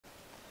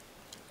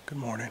Good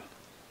morning.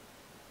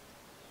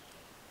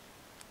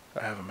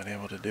 I haven't been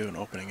able to do an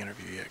opening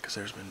interview yet because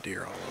there's been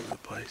deer all over the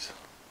place.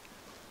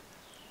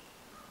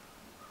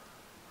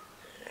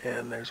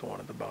 And there's one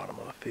at the bottom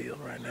of the field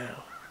right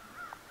now.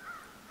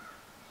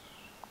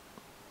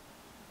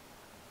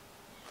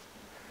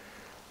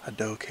 A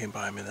doe came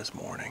by me this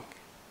morning,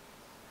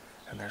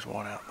 and there's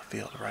one out in the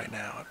field right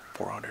now at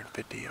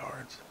 450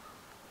 yards.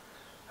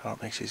 I don't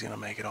think she's going to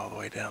make it all the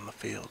way down the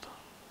field.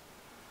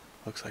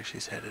 Looks like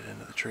she's headed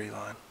into the tree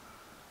line.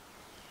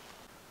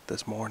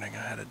 This morning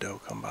I had a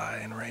doe come by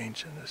in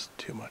range, and there's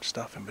too much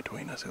stuff in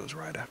between us. It was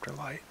right after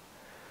light.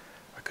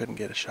 I couldn't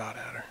get a shot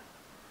at her.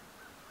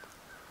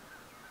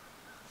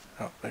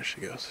 Oh, there she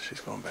goes.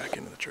 She's going back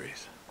into the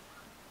trees.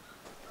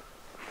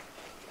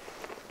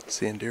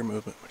 Seeing deer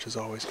movement, which is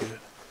always good.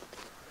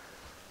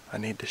 I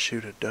need to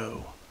shoot a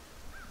doe.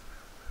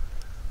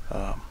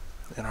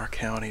 In our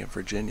county of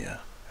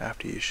Virginia,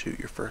 after you shoot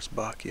your first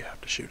buck, you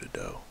have to shoot a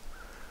doe.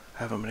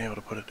 I haven't been able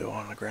to put a doe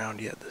on the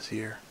ground yet this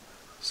year,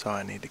 so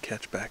I need to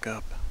catch back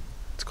up.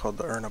 It's called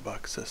the earn a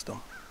buck system.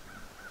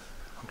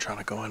 I'm trying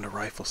to go into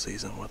rifle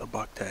season with a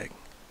buck tag,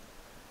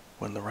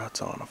 when the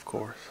rut's on, of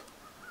course.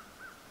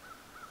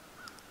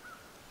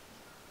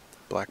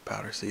 Black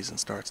powder season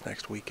starts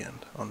next weekend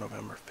on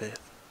November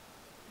 5th.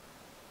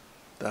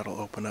 That'll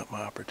open up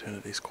my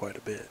opportunities quite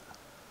a bit.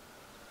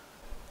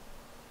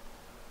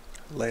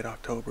 Late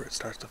October, it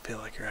starts to feel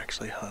like you're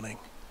actually hunting.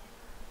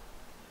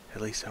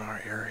 At least in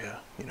our area.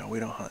 You know, we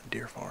don't hunt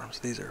deer farms.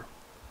 These are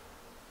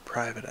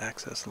private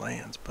access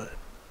lands, but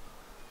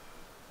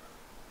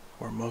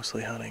we're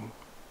mostly hunting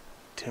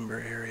timber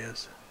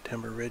areas,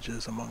 timber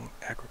ridges among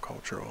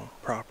agricultural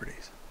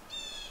properties.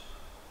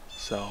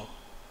 So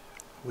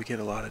we get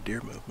a lot of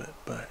deer movement,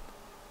 but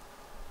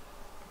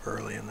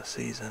early in the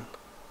season,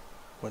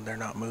 when they're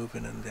not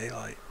moving in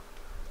daylight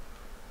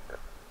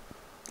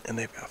and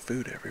they've got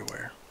food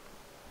everywhere,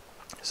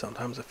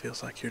 sometimes it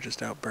feels like you're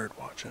just out bird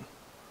watching.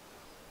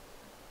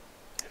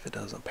 If it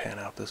doesn't pan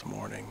out this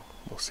morning,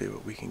 we'll see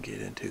what we can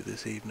get into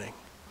this evening.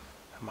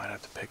 I might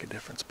have to pick a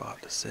different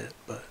spot to sit,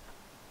 but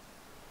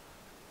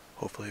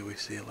hopefully we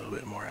see a little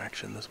bit more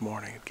action this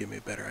morning and give me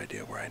a better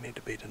idea where I need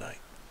to be tonight.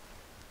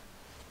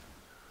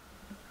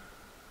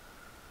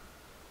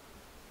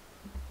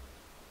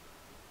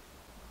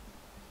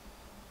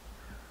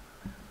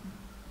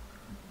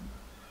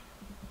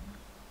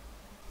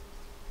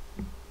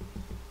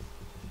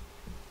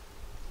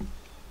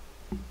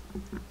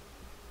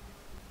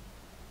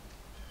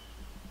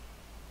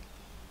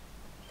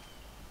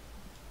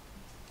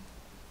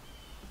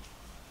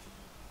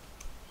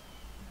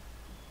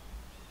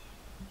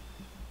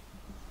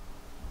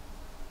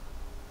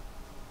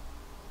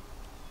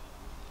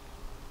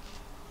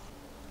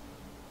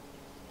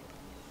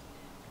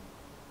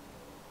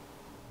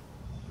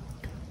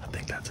 I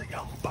think that's a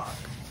young buck.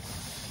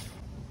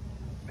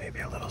 Maybe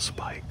a little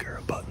spike or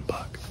a button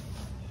buck.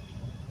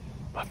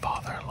 My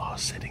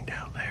father-in-law's sitting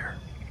down there.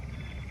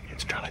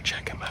 He's trying to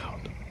check him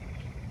out.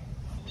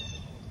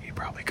 He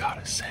probably caught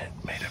his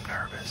scent, made him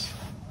nervous,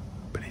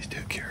 but he's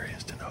too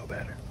curious to know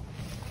better.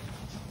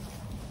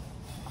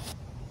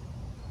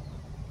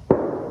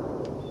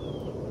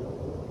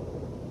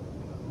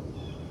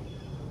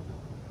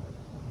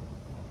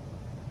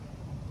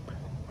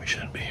 We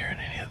shouldn't be hearing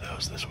any of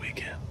those this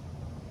weekend.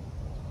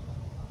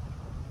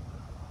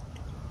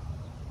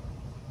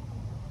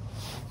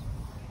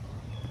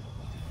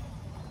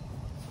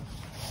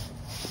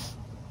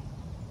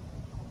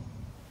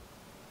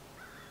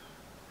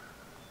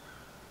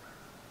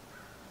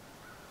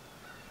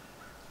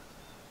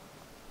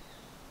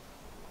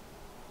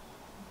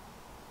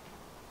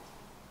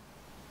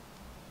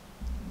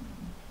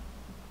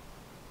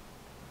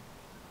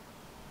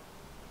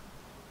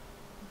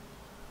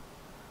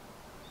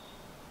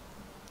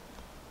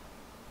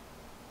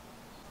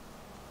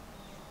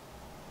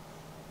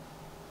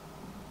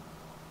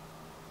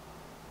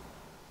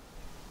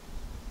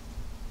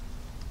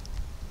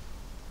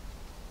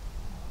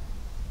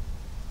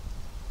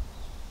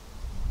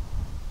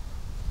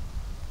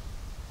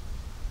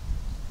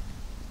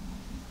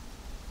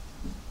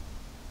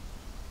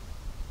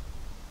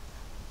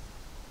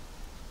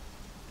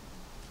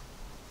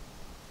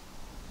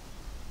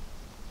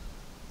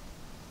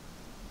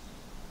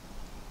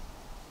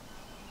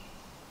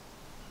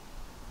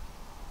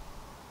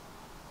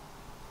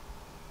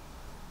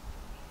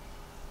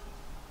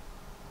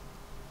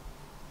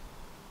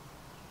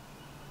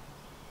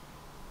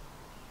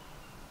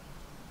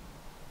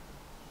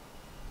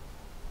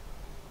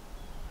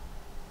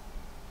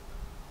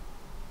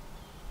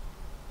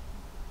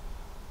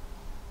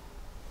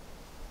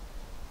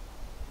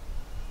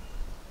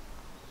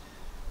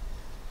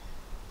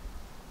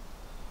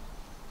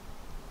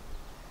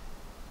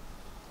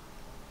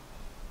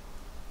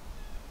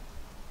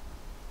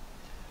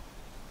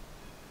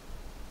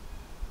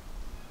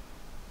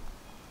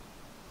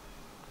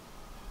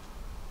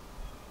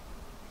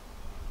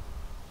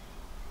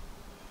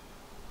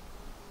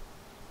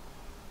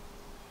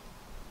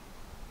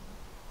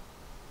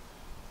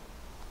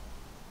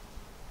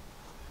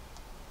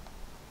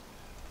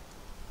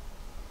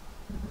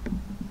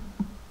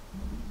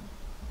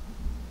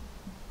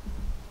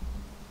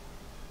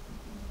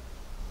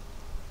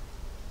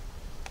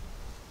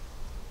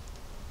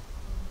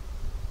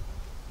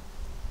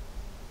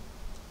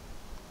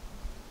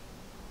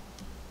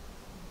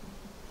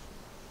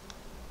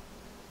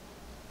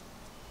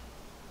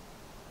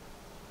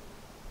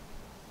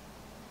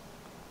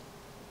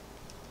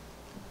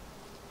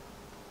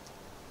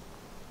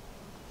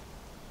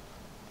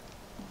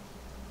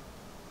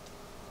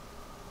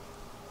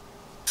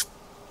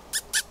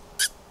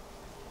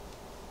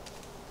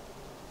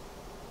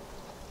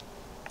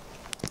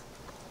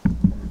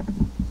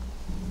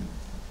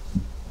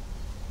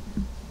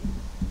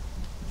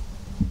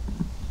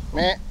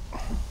 Meh.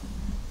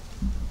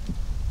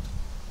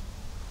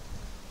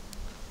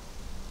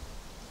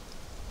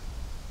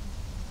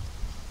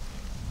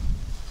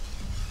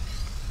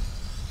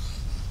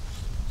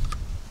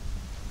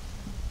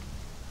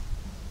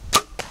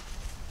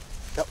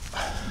 Yep.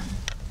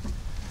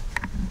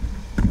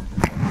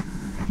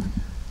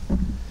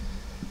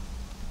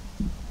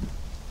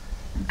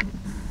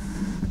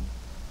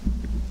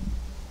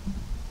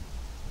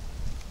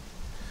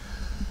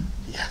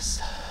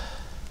 Yes.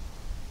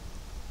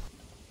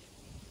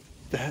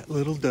 That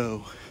little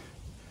doe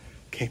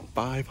came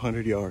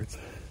 500 yards.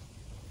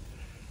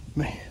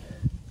 Man,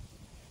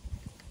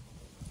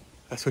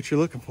 that's what you're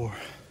looking for.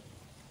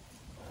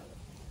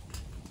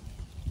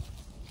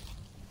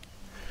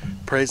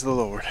 Praise the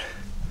Lord.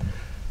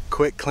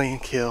 Quick, clean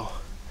kill,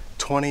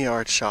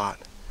 20-yard shot.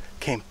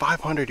 Came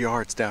 500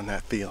 yards down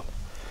that field.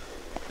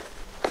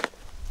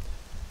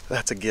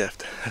 That's a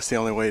gift. That's the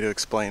only way to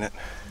explain it.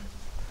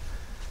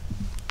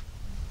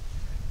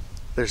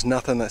 There's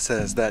nothing that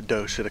says that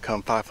doe should have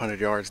come 500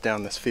 yards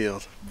down this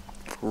field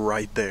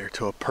right there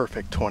to a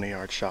perfect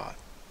 20-yard shot.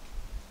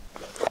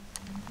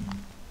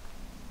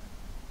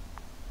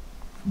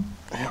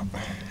 Yep.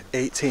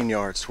 18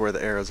 yards to where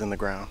the arrow's in the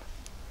ground.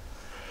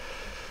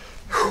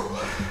 Whew.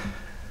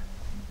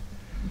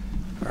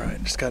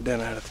 Alright, just got down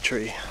out of the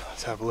tree.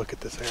 Let's have a look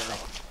at this arrow.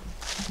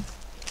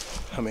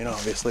 I mean,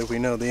 obviously we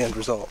know the end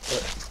result,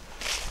 but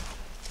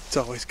it's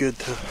always good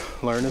to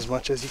learn as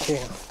much as you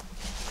can.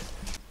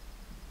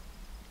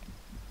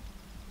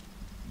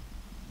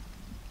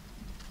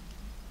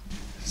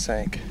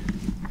 Sank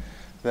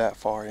that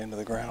far into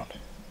the ground.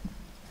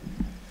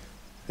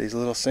 These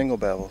little single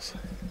bevels,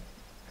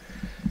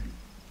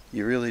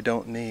 you really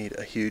don't need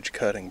a huge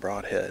cutting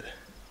broadhead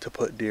to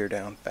put deer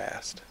down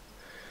fast.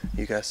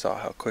 You guys saw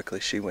how quickly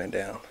she went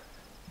down.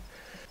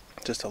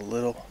 Just a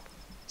little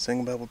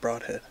single bevel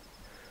broadhead.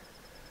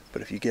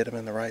 But if you get them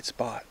in the right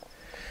spot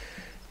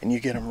and you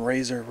get them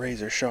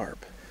razor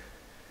sharp,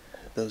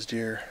 those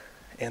deer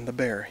and the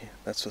bear,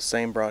 that's the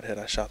same broadhead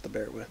I shot the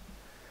bear with,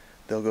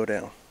 they'll go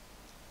down.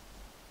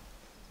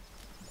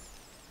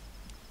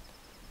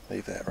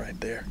 Leave that right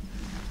there.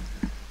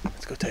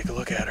 Let's go take a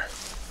look at her.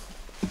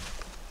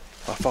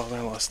 My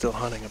father-in-law is still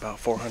hunting about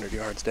 400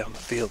 yards down the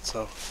field,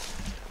 so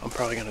I'm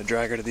probably going to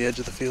drag her to the edge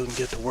of the field and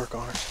get to work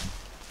on her.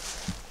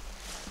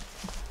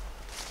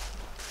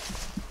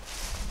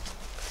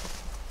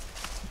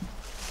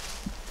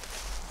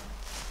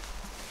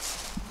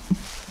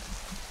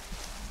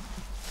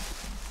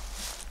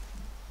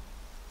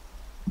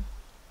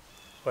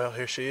 Well,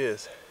 here she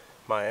is,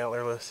 my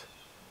antlerless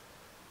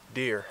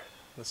deer.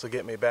 This will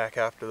get me back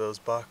after those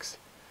bucks,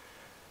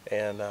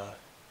 and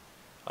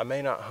I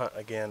may not hunt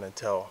again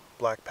until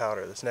black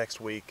powder. This next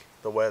week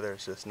the weather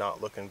is just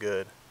not looking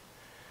good.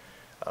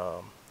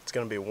 It's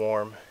going to be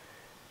warm,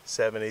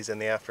 70s in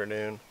the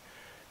afternoon,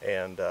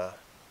 and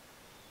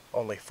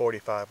only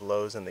 45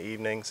 lows in the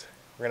evenings.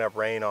 We're going to have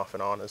rain off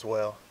and on as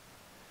well.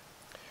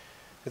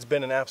 It's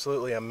been an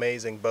absolutely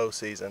amazing bow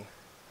season.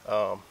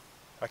 I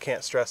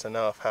can't stress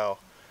enough how,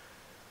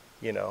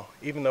 you know,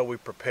 even though we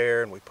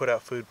prepare and we put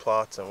out food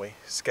plots and we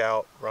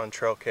scout, run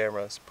trail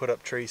cameras, put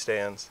up tree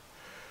stands,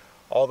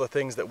 all the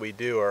things that we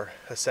do are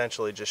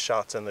essentially just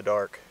shots in the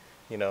dark.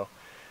 You know,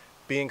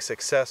 being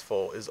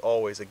successful is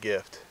always a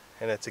gift,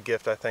 and it's a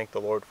gift I thank the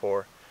Lord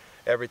for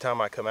every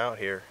time I come out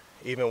here,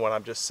 even when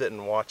I'm just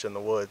sitting watching the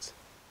woods.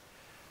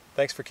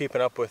 Thanks for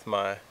keeping up with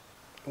my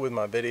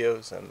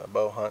videos and the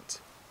bow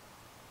hunts.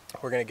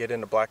 We're going to get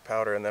into black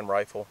powder and then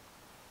rifle.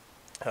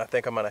 And I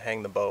think I'm going to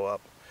hang the bow up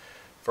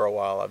for a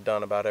while. I've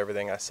done about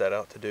everything I set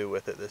out to do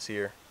with it this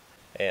year.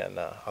 And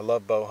I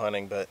love bow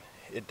hunting, but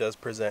it does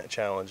present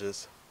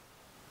challenges.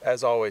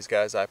 As always,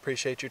 guys, I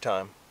appreciate your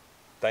time.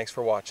 Thanks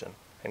for watching,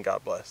 and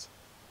God bless.